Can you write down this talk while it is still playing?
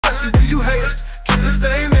question, do you haters keep the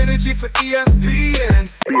same energy for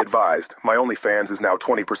ESPN? Be advised, my OnlyFans is now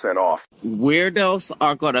 20% off. Weirdos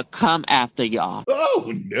are gonna come after y'all.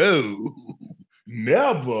 Oh, no.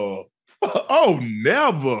 Never. Oh,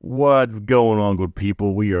 never. What's going on, good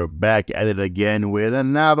people? We are back at it again with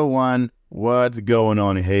another one. What's going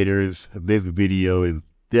on, haters? This video is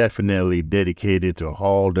definitely dedicated to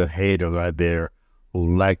all the haters out there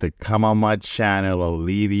who like to come on my channel or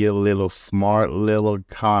leave you a little smart little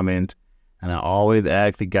comment. And I always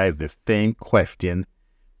ask you guys the same question.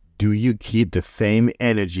 Do you keep the same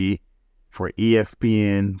energy for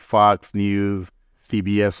ESPN, Fox News,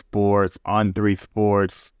 CBS Sports, On3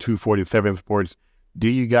 Sports, 247 Sports? Do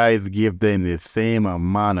you guys give them the same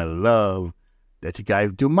amount of love that you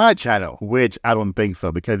guys do my channel? Which I don't think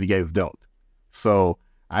so, because you guys don't. So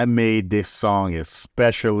I made this song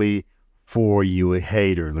especially for you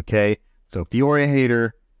haters, okay? So if you're a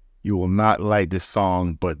hater, you will not like this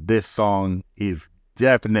song, but this song is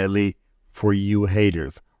definitely for you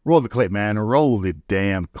haters. Roll the clip, man. Roll the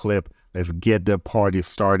damn clip. Let's get the party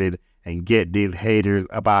started and get these haters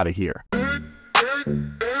up out of here.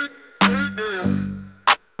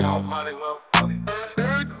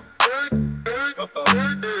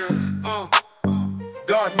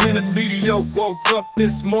 Dark minute mediocre, woke up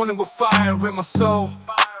this morning with fire in my soul.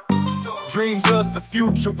 Dreams of the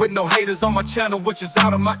future with no haters on my channel, which is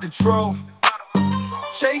out of my control.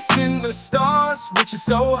 Chasing the stars, which is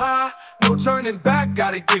so high, no turning back,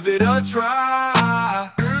 gotta give it a try.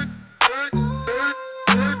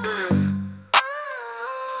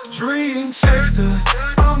 Dream chaser,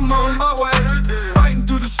 I'm on my way, fighting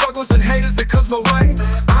through the struggles and haters that comes my way.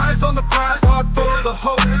 Eyes on the prize, heart full of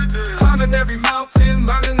hope, climbing every mountain,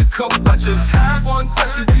 learning to cope. I just have one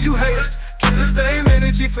question, do you haters keep the same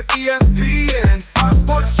energy for ESPN, Fox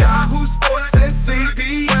Sports, Yahoo Sports, and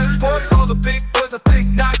CBS Sports? All the big boys, I think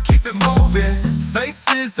not, keep it moving.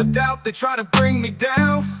 Faces of doubt, they try to bring me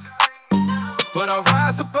down, but I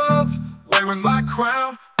rise above, wearing my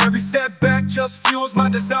crown. Every setback just fuels my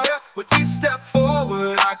desire. With each step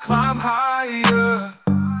forward, I climb higher.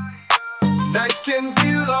 Nights can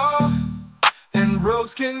be long, and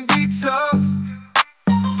roads can be tough,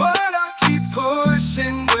 but I keep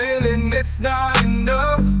pushing, winning, it's not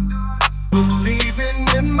enough. Believing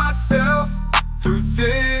in myself, through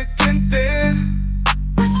thick and thin.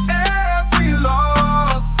 With every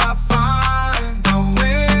loss, I find a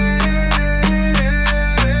win.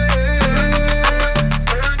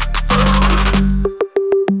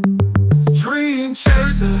 Dream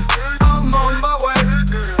chaser, I'm on my way,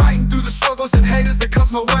 fighting through the struggles and haters that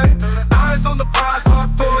comes my way. Eyes on the prize, heart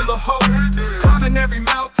full of hope, climbing every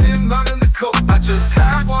mountain, learning to cope. I just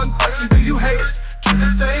have one question, do you haters keep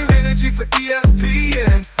the same energy for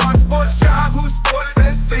ESPN, Fox Sports, Yahoo Sports,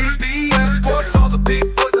 and CBS Sports? All the big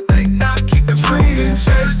boys, I think not, keep it moving.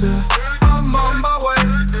 Chaser, I'm on my way,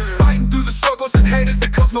 fighting through the struggles and haters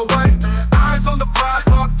that comes my way. Eyes on the prize,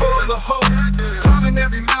 heart full of hope, climbing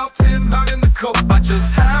every mountain, learning to cope. I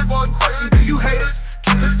just have one question, do you haters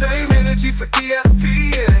keep the same energy for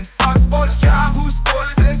ESPN, Fox Sports, Yahoo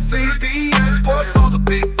Sports, and CBS Sports? All the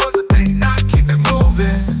big boys, I think not, keep it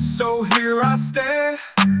moving. So here I stand,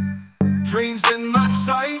 dreams in my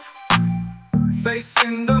sight,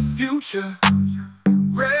 facing the future,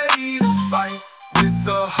 ready to fight, with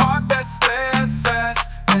a heart that stands fast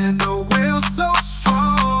and a will so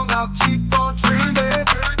strong. I'll keep on dreaming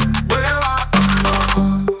where I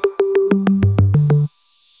belong.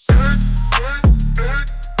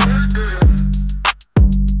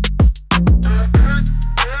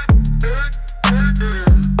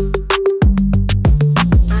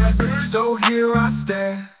 So here I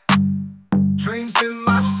stand, dreams in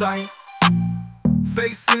my sight,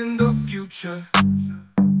 facing the future,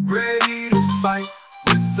 ready to fight,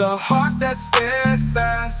 with a heart that stands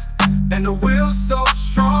fast and a will so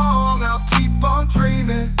strong. I'll keep on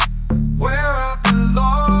dreaming where I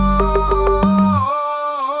belong.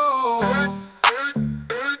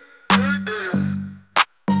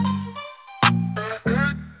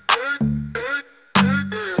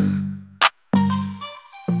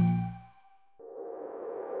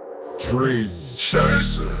 Dream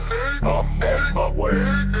chaser, I'm on my way,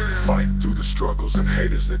 fighting through the struggles and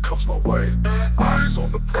haters that comes my way. Eyes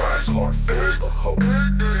on the prize, heart full of hope,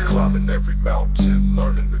 climbing every mountain,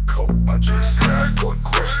 learning to cope. I just have one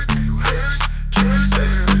question, do you haters keep the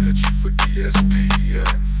same energy for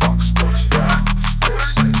ESPN, Fox Sports, Yahoo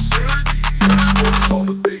Sports, and